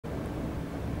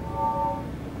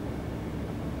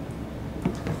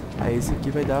Aí esse aqui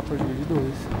vai dar prejuízo de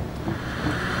 2.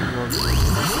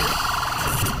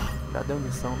 Cadê a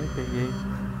missão? Nem peguei.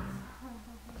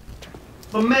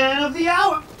 The man of the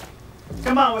hour!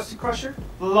 Come on, Westy Crusher.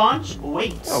 The launch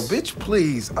waits. Oh, bitch,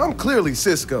 please. I'm clearly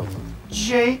Cisco.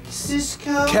 Jake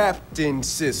Cisco? Captain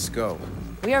Cisco.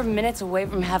 We are minutes away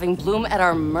from having Bloom at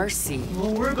our mercy.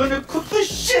 Well, we're gonna cook the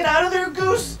shit out of their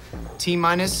goose!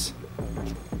 T-minus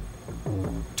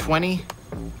 20,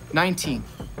 19,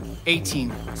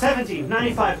 18. 17,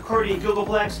 95, accordion,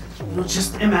 Googleplex. You know,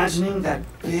 just imagining that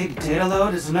big data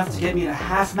load is enough to get me to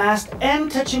half-mast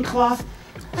and touching cloth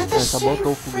at the same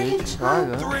freaking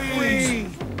time. 3,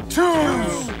 2,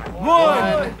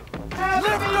 1,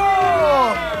 lift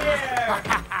off!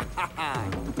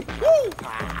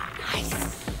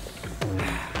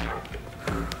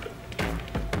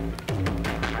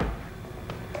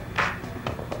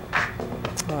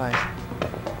 Vai.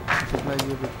 Você vai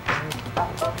ver.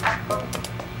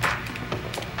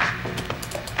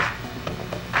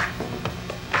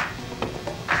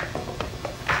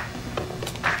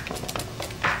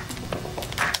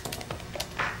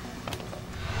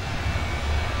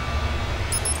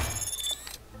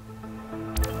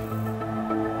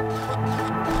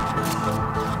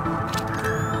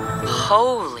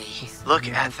 Holy, look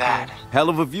at that. Hell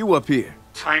of a view up here.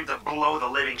 Time to blow the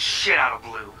living shit out of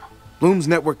Bloom. Bloom's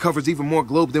network covers even more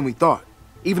globe than we thought.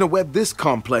 Even a web this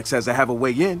complex has to have a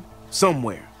way in,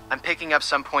 somewhere. I'm picking up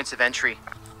some points of entry.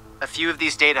 A few of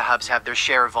these data hubs have their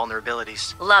share of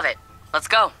vulnerabilities. Love it. Let's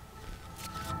go.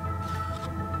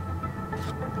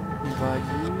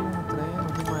 Invadir um trem, não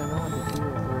tem mais nada aqui.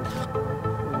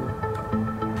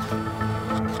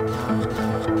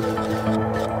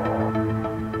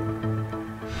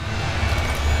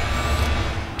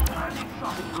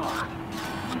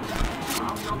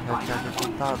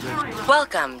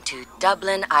 Welcome to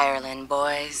Dublin, Ireland,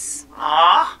 boys.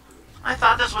 Aw, I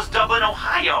thought this was Dublin,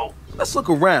 Ohio. Let's look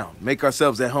around, make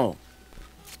ourselves at home.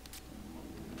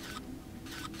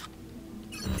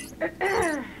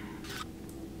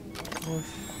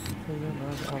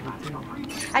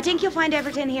 I think you'll find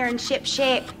everything here in ship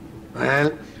shape.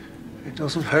 Well, it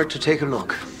doesn't hurt to take a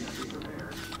look.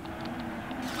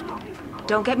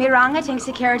 Don't get me wrong, I think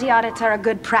security audits are a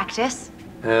good practice.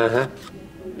 Uh-huh.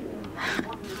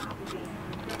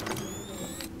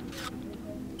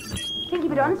 Think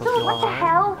you've done so? What the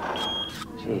hell?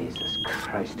 Jesus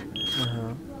Christ.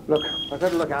 Look, I've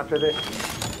got to look after this.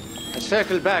 I'll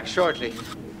circle back shortly.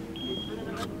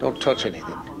 Don't touch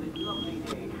anything.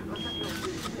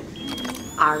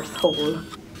 Arsehole.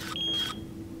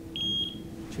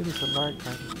 Tira o celular,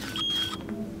 cara.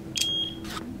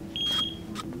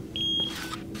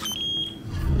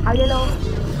 How you low?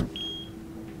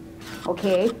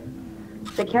 Okay.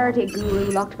 Security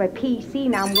guru locked my PC.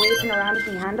 Now I'm waiting around with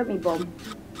me hand up me bum.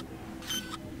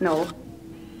 No.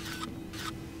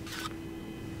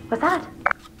 What's that?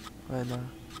 Vai lá.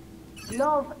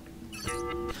 Love.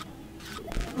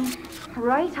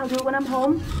 Right, I'll do it when I'm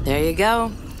home. There you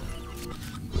go.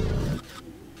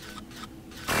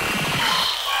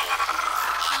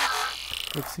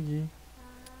 Vou conseguir.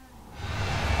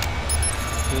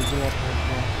 Vou lá pra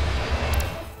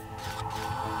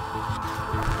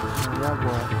e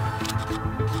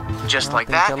agora? Just like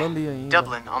that,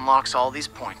 Dublin unlocks all these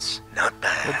points. Not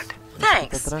bad.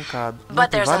 Thanks. Tá trancado. But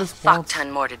Tem there's a vários fuck pontos.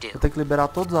 ton more to do. Vou ter que liberar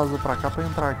todos os azul pra cá pra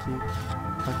entrar aqui.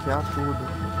 Hackear tudo.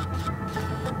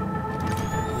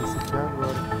 Esse aqui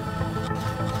agora.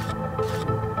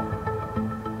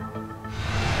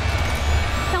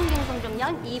 평균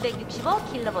성적량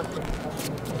 265kV.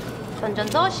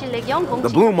 선전소 실내경 The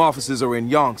공치. Bloom offices are in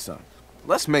Yongsan.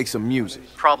 Let's make some music.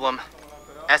 Problem.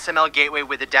 SML gateway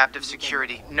with adaptive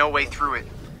security. No way through it.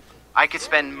 I could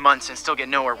spend months and still get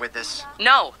nowhere with this.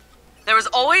 No. There was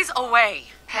always a way.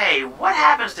 Hey, what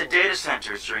happens to data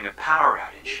centers during a power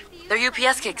outage? Their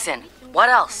UPS kicks in. What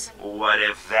else? What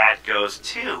if that goes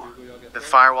too? The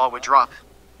firewall would drop.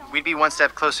 We'd be one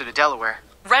step closer to Delaware.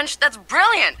 Wrench, that's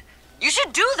brilliant. You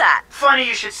should do that. Funny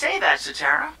you should say that,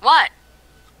 Satara. What?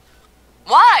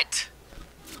 What?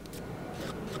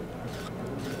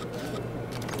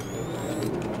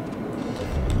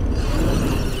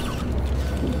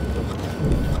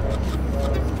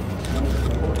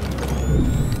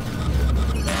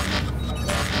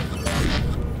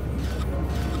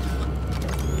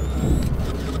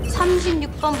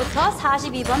 (36번부터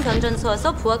 42번)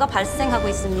 변전소에서 부하가 발생하고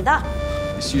있습니다.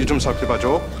 ECU 좀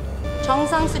살펴봐줘.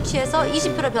 정상 수치에서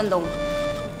 20% 변동.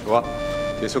 좋아.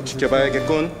 계속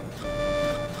지켜봐야겠군.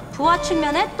 부하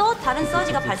측면에 또 다른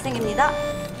서지가 발생합니다.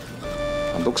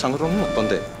 감독상으로는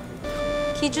어떤데?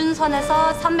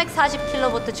 기준선에서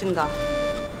 340kV 증가.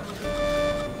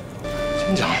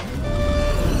 팀장,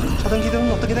 차단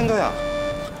기능은 어떻게 된 거야?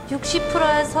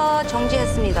 60%에서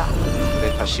정지했습니다.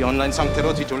 그래, 다시 온라인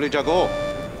상태로 뒤돌리자고.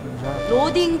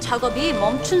 로딩 작업이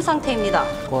멈춘 상태입니다.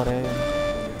 Coreia.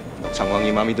 상황이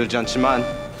마음에 들지 않지만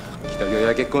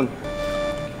기다려야겠군.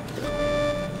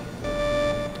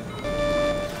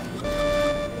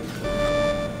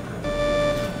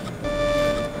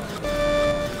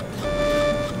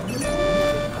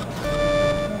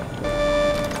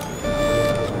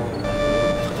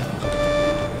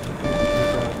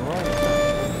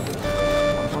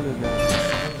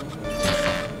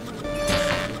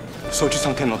 소지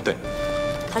상태는 어때?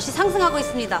 다시 상승하고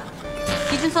있습니다.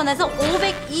 기준선에서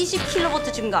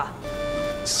 520kV 증가.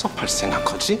 서 발생한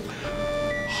거지?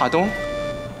 하동?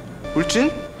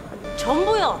 울진?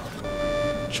 전부요.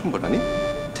 전부라니?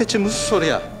 대체 무슨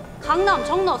소리야? 강남,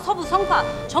 정로, 서부,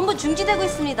 성파 전부 중지되고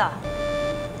있습니다.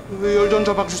 왜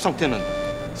열전자 박수 상태는?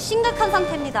 심각한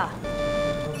상태입니다.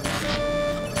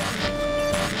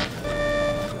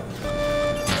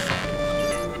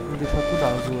 Vou deixar tudo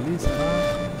azul ali,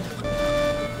 será?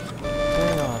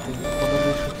 Tem, ó. Quando eu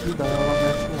deixo aqui, daí ela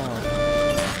mexe lá.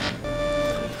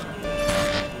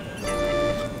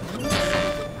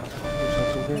 Vou deixar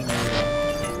tudo vermelho, ó.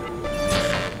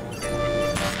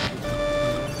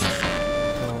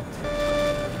 Pronto.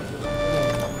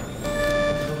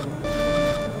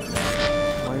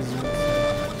 Mais um.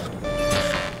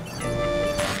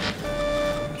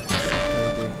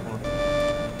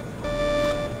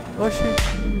 Oxi.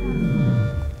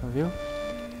 Viu?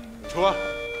 좋아,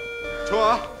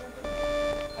 좋아.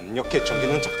 압력계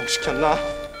전기는 작동시켰나?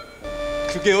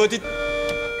 그게 어디?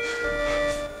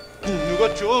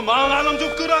 누가 줘? 10,000원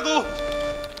좀 끄라고.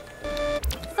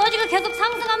 서지가 계속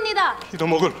상승합니다.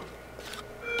 잃어먹을.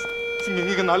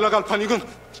 분명히 날아갈 판이군.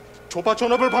 줘봐,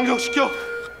 전압을 반경시켜.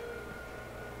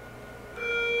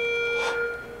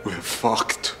 We're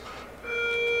fucked.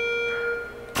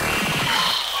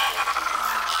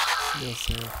 Deu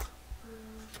certo.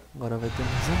 Agora vai ter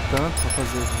mais um tanto pra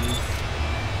fazer o vídeo.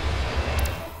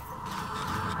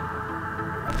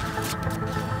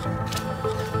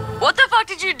 What the fuck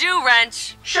did you do,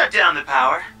 Wrench? Shut down the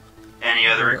power. Any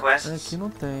other requests? Aqui não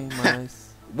tem,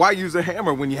 mas... Why use a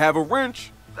hammer when you have a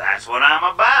wrench? That's what I'm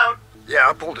about. Yeah,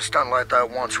 I pulled a stunt like that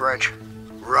once, Wrench.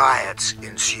 Riots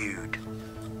ensued.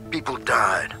 People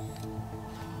died.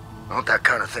 I hope that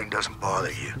kind of thing doesn't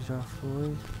bother you. Já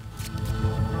foi.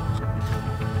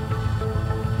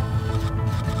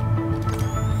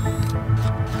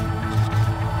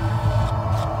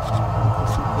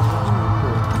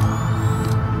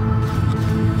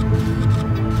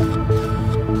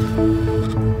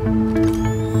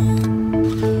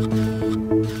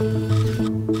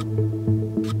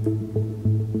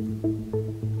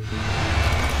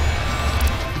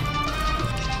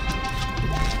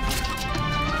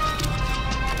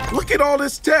 Look at all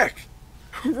this tech.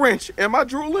 Wrench, am I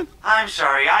drooling? I'm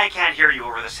sorry, I can't hear you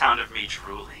over the sound of me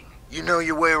drooling. You know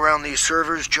your way around these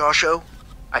servers, Josho?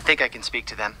 I think I can speak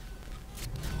to them.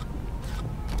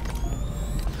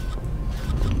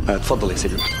 تفضل يا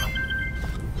سيدي المحترم.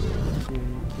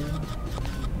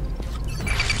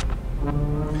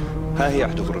 ها هي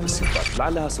إحدى غرف السيطرة،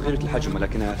 لعلها صغيرة الحجم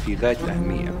ولكنها في غاية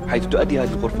الأهمية، حيث تؤدي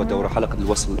هذه الغرفة دور حلقة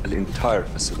الوصل الانتاير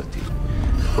فاسيلتي،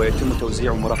 ويتم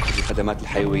توزيع ومراقبة الخدمات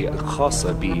الحيوية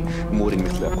الخاصة بأمور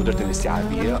مثل قدرة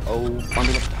الاستيعابية أو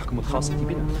أنظمة التحكم الخاصة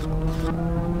بنا.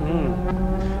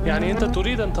 يعني أنت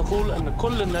تريد أن تقول أن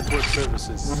كل النتورك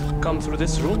سيرفيسز come through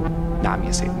this room؟ نعم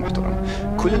يا سيدي المحترم،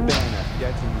 كل البيانات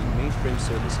تأتي من mainframe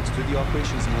services to the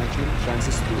operations management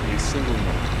transits through a single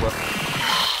node.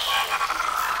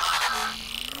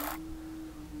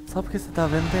 Só porque você tá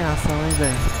vendo não tem ação, hein,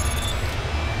 velho?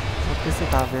 Só porque você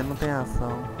tá vendo não tem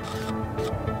ação.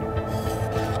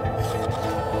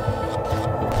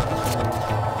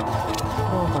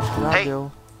 Pronto, acho que já Hey,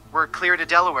 deu. we're clear to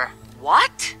Delaware.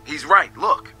 What? He's right,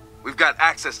 look. We've got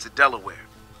access to Delaware.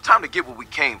 Time to get what we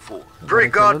came for. Pretty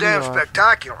goddamn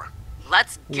spectacular.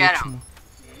 Let's get him.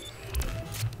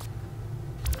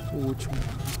 O último.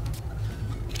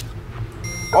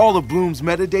 All of Bloom's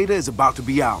metadata is about to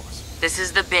be ours. This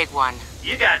is the big one.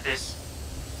 You got this.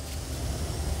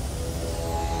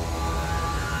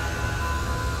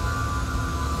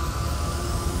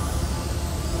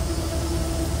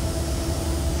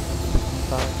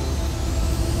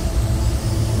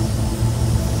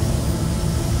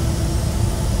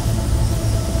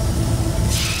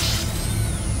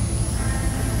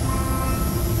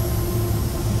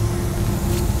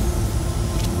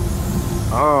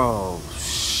 Oh,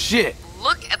 shit.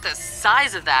 Look at the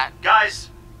size of that. Guys,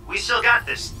 we still got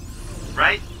this,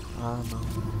 right? Ah, não.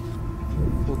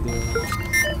 Fodeu.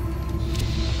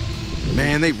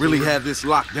 Man, they really have this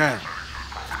locked down.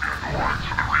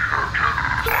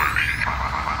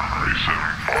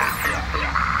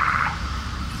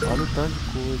 Olha o tanto de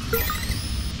coisa.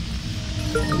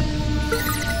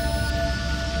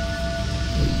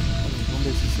 Vamos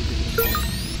ver se isso aqui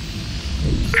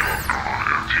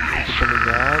tá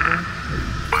ligado.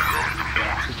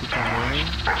 Esse aqui também.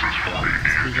 Esse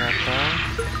aqui já tá.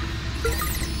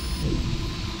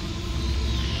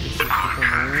 Esse aqui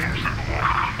também.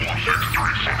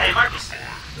 Hey, Marcus.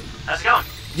 How's it going?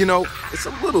 You know, it's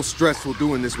a little stressful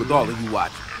doing this with all of you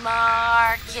watching.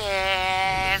 Marcus.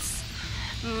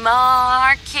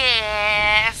 Marcus.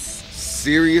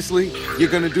 Seriously? You're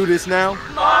gonna do this now?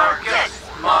 Marcus!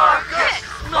 Marcus!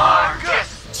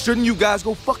 Marcus! Shouldn't you guys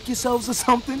go fuck yourselves or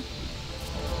something?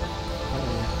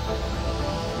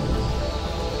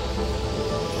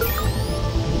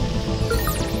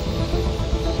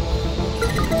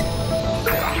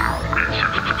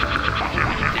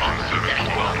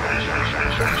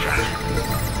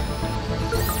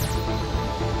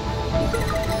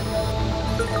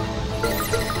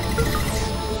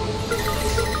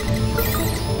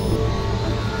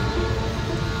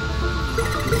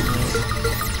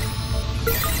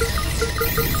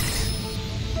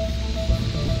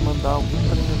 Mandar algum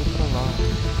trem ali pra lá.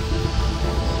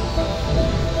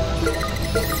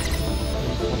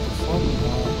 Falta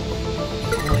só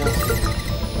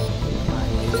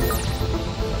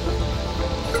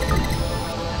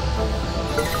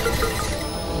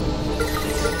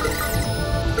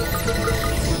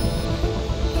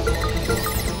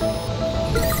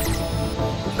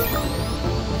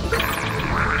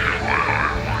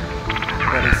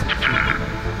agora esse aqui.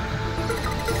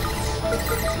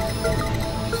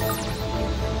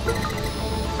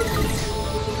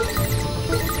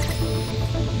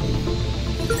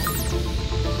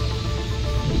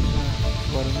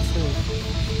 Agora não sei.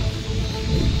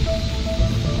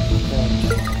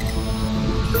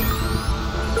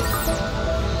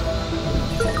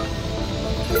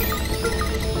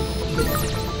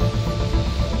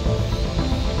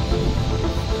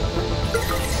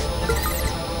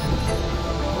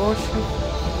 Oxi.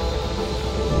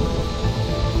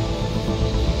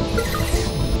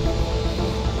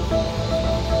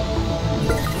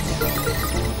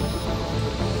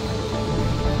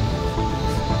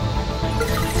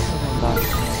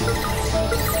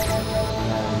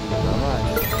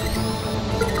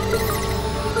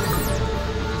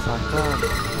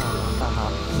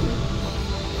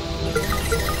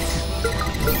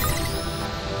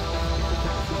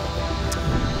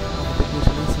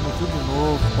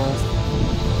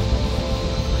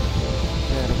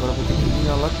 Agora vou ter que ir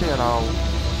na lateral.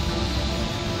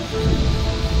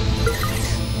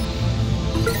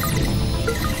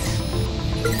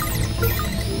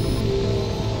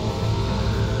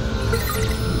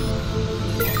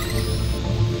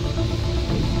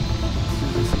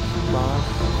 Preciso aqui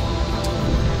embaixo.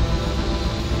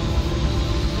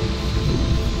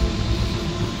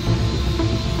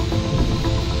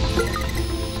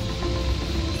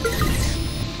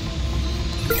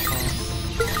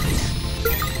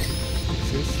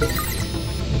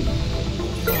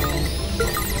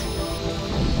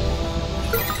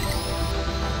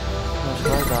 Acho que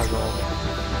vai dar agora.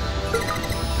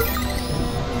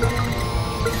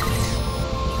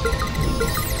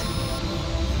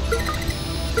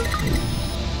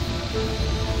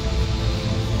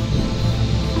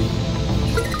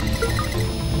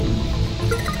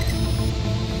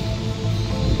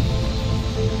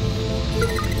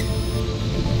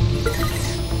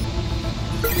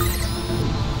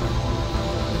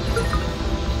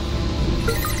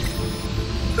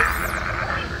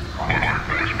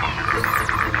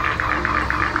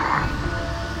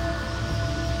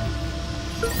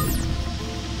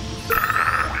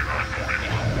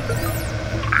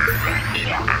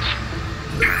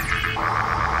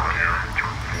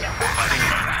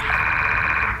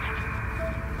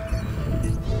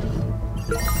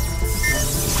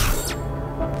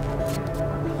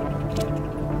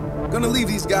 Gonna leave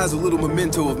these guys a little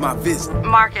memento of my visit.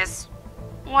 Marcus,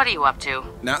 what are you up to?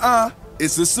 Nuh-uh.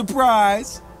 It's a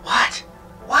surprise. What?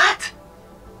 What?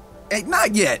 Hey,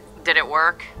 not yet. Did it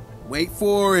work? Wait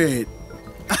for it.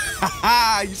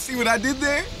 You see what I did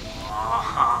there?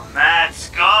 Oh, mad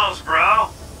skulls, bro.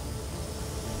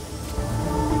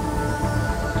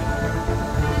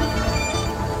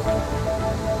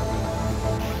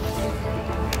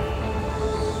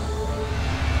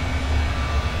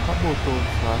 Acabou todos,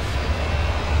 acho.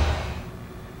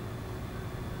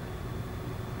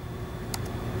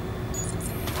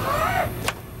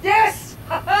 Yes!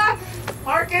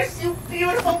 Marcus, you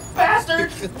beautiful bastard!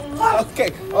 bastard!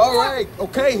 Okay, all right,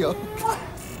 okay.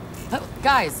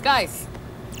 Guys,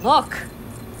 look.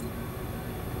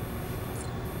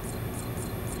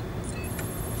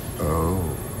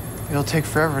 Oh. It'll take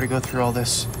forever to go through all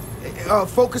this.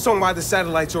 Focus on why the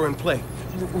satellites are in play.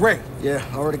 Ray. Yeah,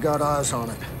 already got eyes on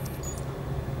it.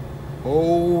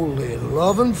 Holy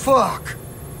lovin' fuck.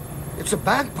 It's a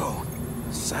backbone.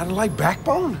 Satellite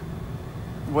backbone?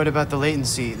 What about the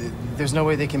latency? There's no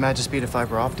way they can match the speed of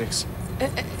fiber optics.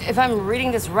 If I'm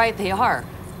reading this right, they are.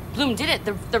 Bloom did it.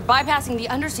 They're bypassing the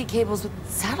undersea cables with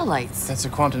satellites. That's a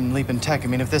quantum leap in tech. I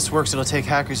mean, if this works, it'll take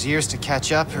hackers years to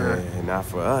catch up, or... Yeah, not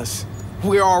for us.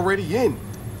 We're already in.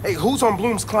 Hey, who's on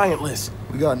Bloom's client list?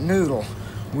 We got Noodle.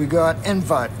 We got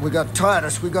Invite. We got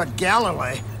Titus. We got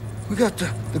Galilee. We got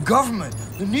the government.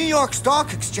 The New York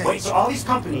Stock Exchange. Wait, so all these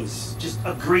companies just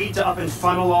agreed to up and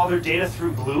funnel all their data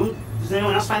through Bloom? Does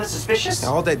anyone else find this suspicious?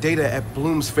 All that data at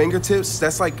Bloom's fingertips,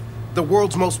 that's like the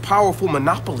world's most powerful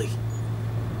monopoly.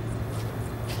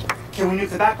 Can we nuke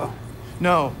the backbone?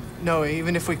 No,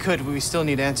 even if we could, we still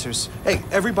need answers. Hey,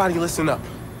 everybody listen up.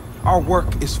 Our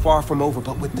work is far from over,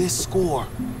 but with this score,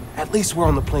 at least we're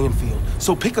on the playing field.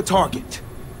 So pick a target.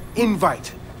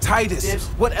 Invite, Titus, Dibs.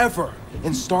 whatever,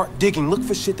 and start digging. Look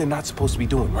for shit they're not supposed to be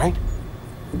doing, right?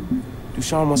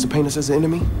 Dushan wants to paint us as an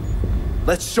enemy?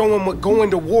 Let's show him what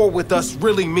going to war with us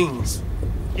really means.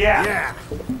 Yeah.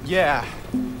 Yeah.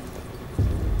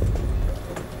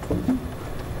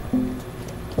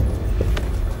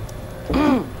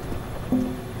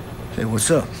 Hey,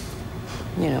 what's up?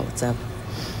 You know what's up.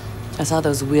 I saw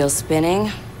those wheels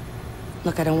spinning.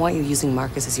 Look, I don't want you using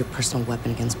Marcus as your personal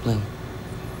weapon against Bloom.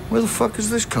 Where the fuck is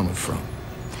this coming from?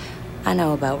 I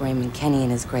know about Raymond Kenny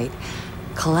and his great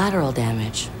collateral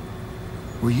damage.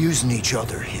 We're using each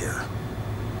other here.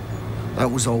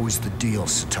 That was always the deal,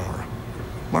 Satara.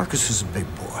 Marcus is a big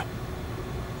boy.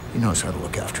 He knows how to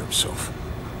look after himself.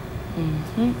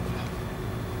 Mm-hmm.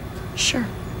 Sure.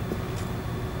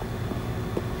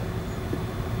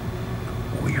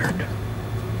 Weird.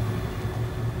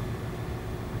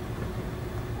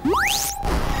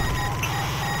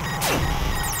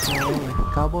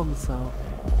 Acabou a missão.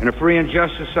 In a free and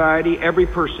just society, every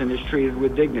person is treated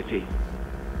with dignity.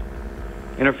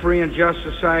 In a free and just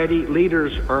society,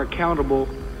 leaders are accountable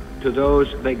to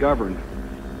those they govern.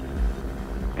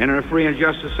 And in a free and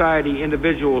just society,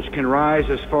 individuals can rise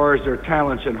as far as their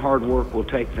talents and hard work will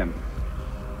take them.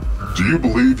 Do you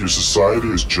believe your society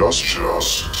is just?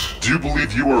 Do you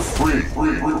believe you are free?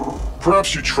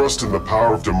 Perhaps you trust in the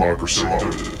power of democracy,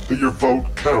 that your vote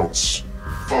counts.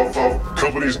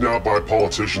 Companies now buy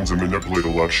politicians and manipulate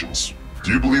elections.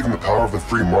 Do you believe in the power of the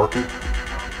free market?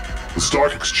 The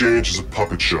stock exchange is a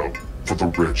puppet show for the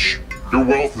rich. Your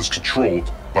wealth is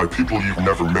controlled by people you've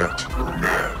never met.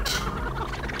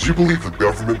 Do you believe the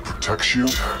government protects you?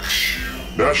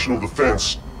 National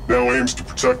defense now aims to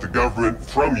protect the government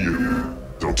from you.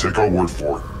 Don't take our word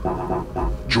for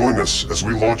it. Join us as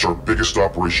we launch our biggest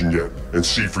operation yet and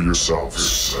see for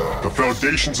yourselves. The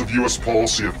foundations of U.S.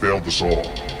 policy have failed us all.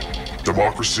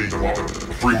 Democracy, the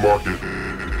free market,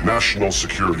 national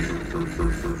security.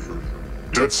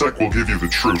 DedSec will give you the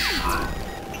truth.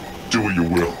 Do what you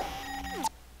will.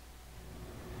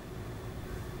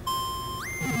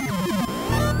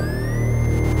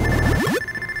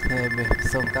 É, minha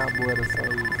missão acabou, era só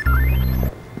isso.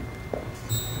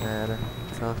 Era.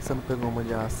 Só que você não pegou uma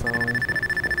de ação, hein?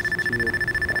 Tiro.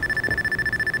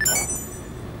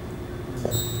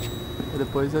 E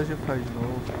depois a gente faz de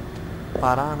novo.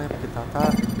 Parar, né? Porque tá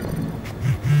tarde.